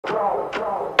I'm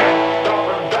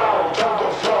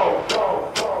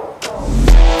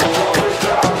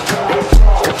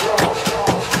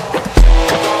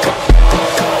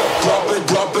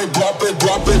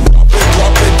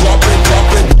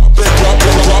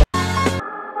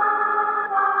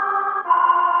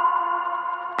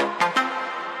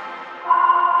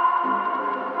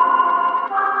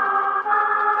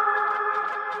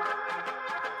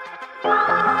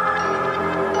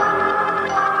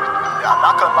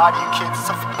not gonna lie to you kids, it's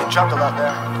a f***ing jungle out there.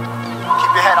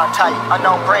 Keep your head on tight,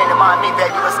 unknown brain to mind me,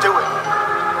 baby, let's do it.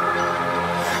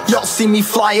 Y'all see me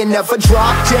flying, never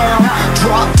drop down,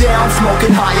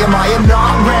 smoking high, I am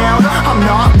not round, I'm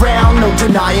not round, no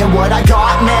denying what I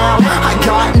got now,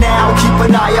 keep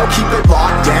an eye out, keep it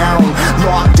locked down,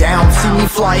 see me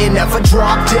flying, never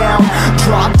drop down,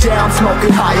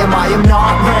 smoking high, I am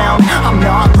not round, I'm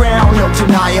not round, no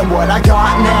denying what I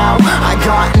got now,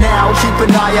 keep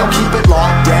an eye out, keep it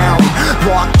locked down,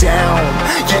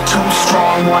 you're too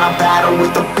strong, wanna battle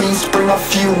with the beast, bring a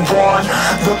few on,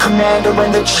 the commander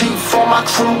and the chief for my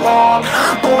crew on.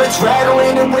 Bullets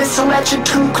rattling and whistle at your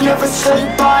toque. Never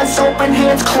sleep, eyes open,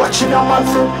 hands clutching on my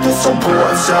loot. This a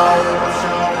war zone.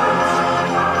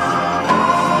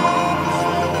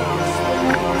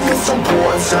 This a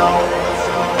war zone.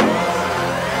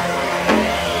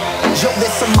 Yo,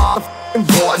 this a motherfucking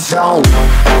war zone.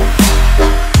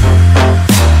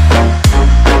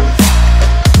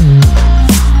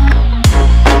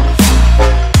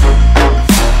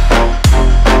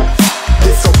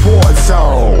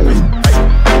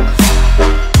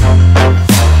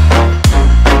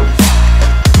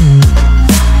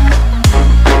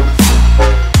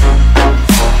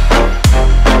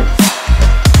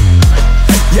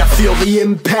 Feel the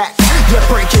impact, yeah,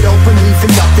 break it open,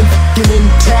 leaving nothing f***ing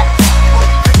intact.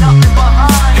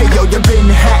 Hey yo, you been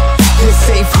hacked, you're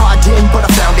safe, hard in, but I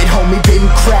found it, homie, been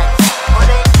cracked.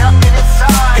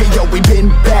 Hey yo, we been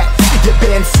back, your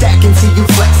band stacking, see you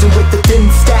flexing with the thin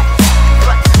stack.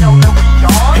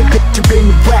 Hey bitch, you been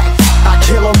whacked, I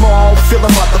kill them all, feel a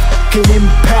motherfucking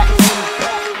impact.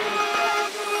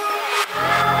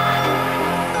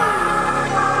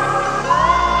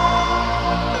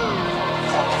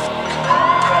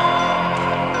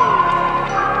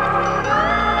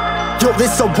 Yo,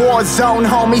 this a war zone,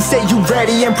 homie, say you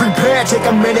ready and prepared. Take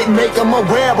a minute, make them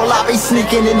aware. Well, I be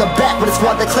sneaking in the back, but it's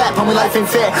what the clap, homie, life ain't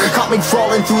fair. Caught me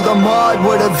crawling through the mud,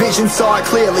 where the vision saw it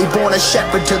clearly. Born a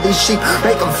shepherd to these sheep,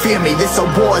 make them fear me. This a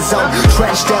war zone,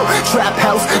 trenched out, trap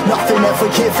house, nothing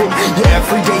ever given. Yeah,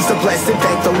 every day's a blessing,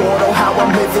 thank the Lord, oh how I'm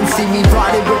living. See me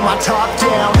riding with my top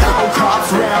down, oh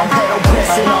cops round, pedal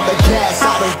pressing on the gas.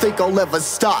 I don't think I'll ever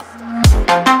stop.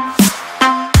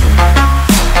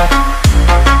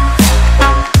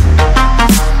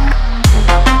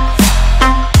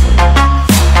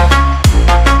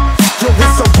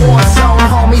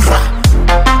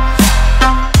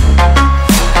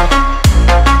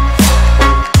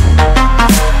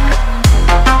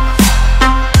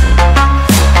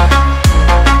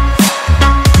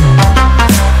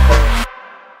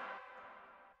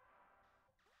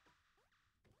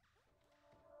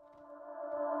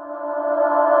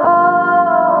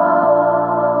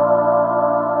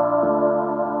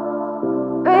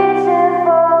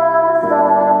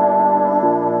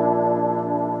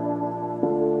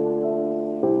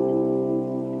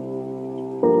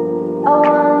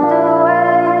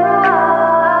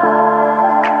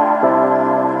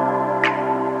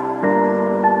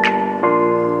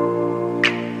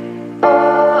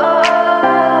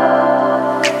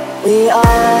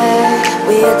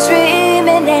 We are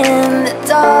dreaming in the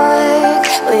dark.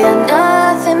 We are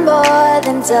nothing more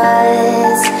than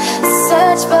dust.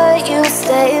 Search but you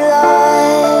stay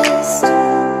lost.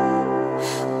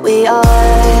 We are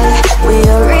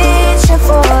reaching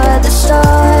for the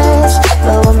stars,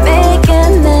 but we're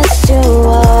making this too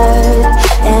hard.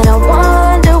 And I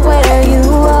wonder where you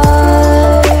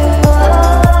are,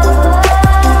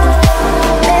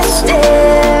 mysterious.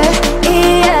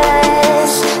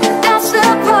 That's the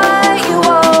part you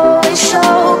always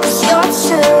show, 'cause you're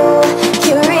too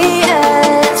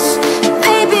curious.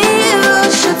 Maybe you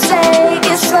should take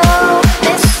it slow,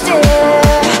 mysterious.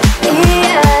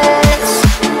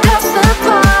 That's the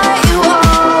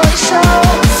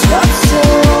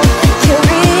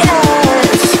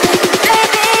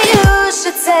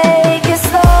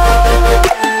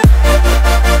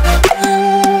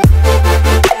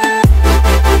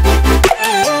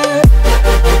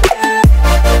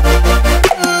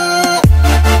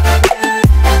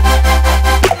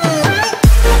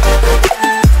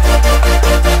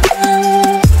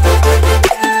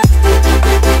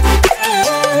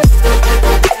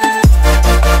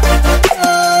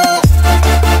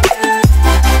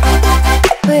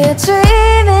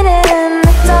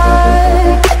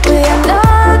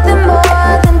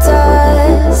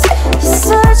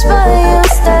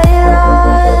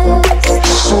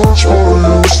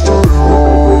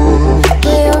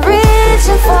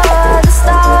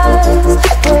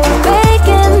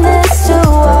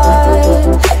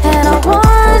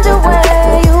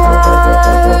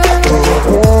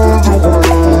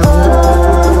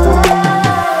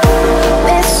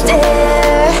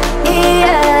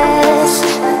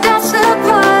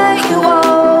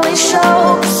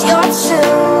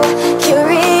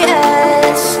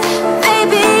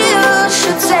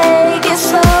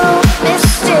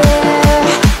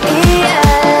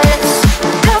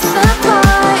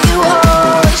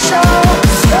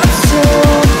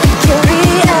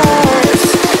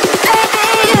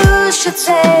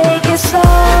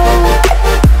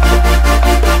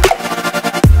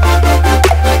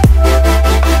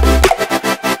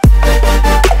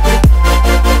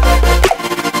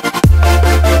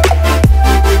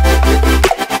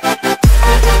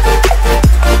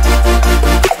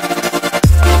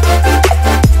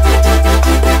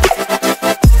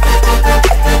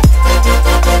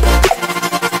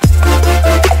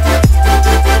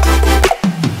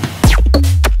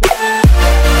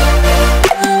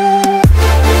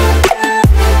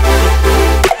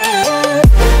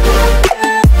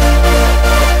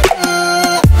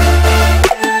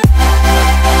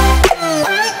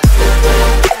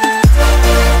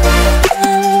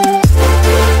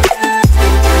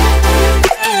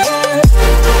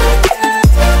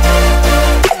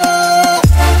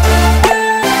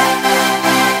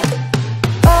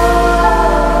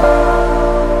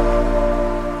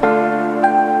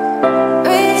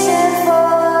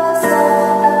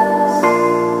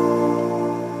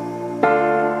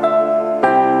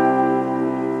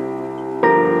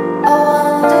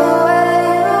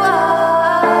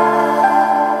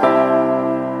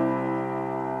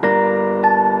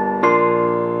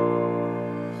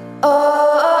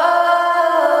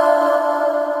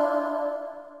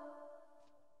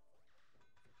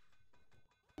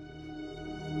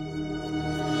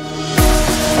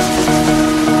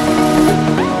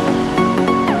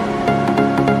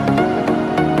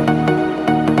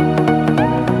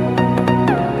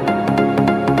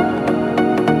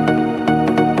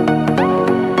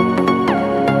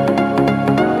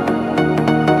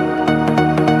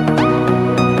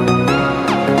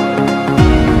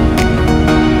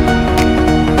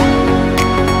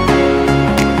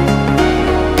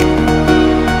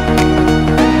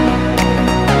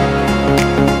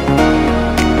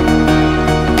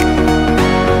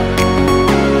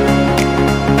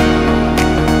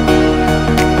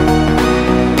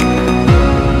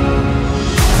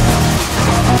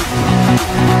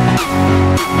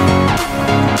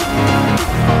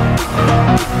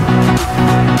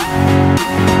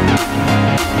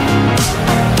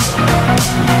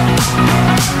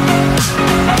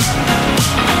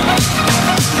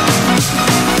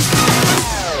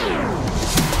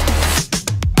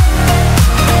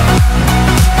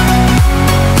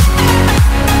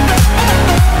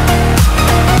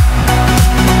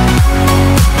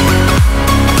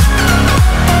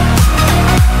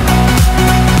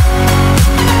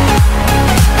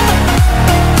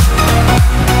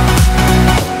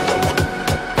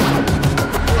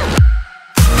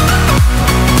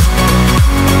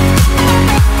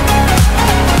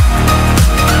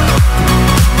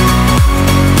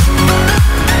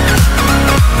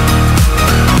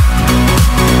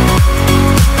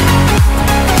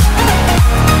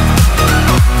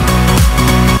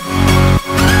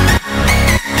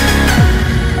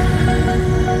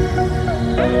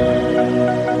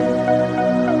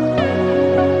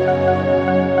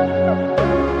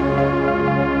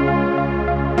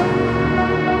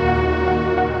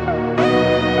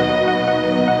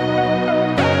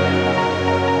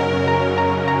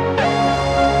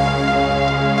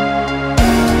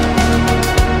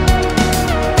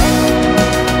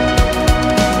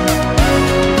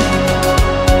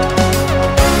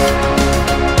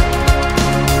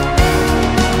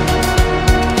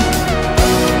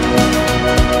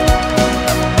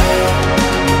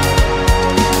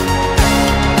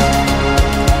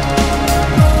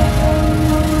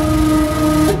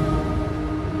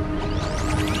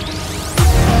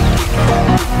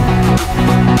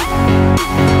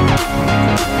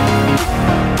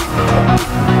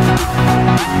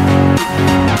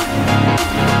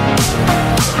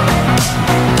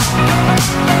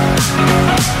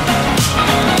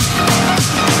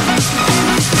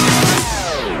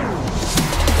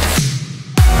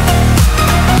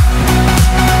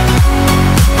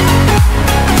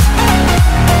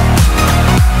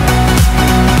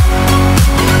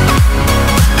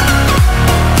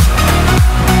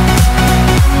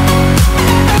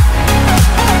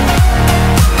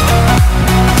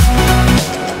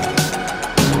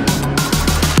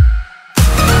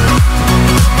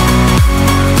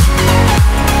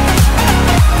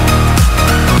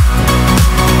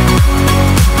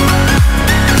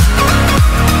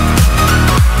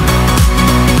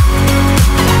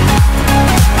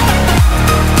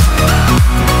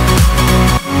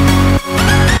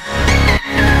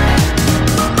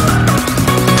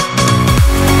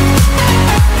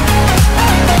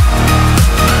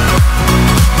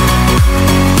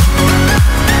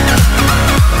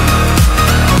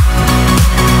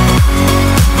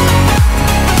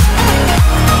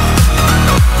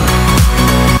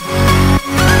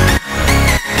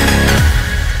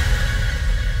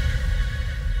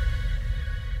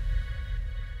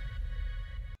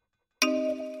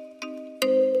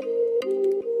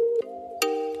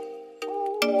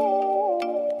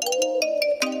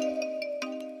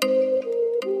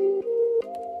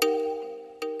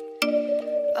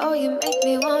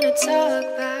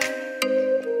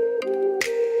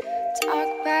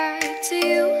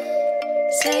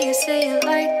say it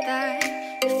like that.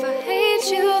 If I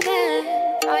hate you, then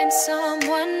find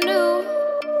someone new.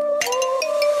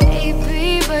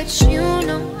 Baby, but you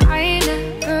know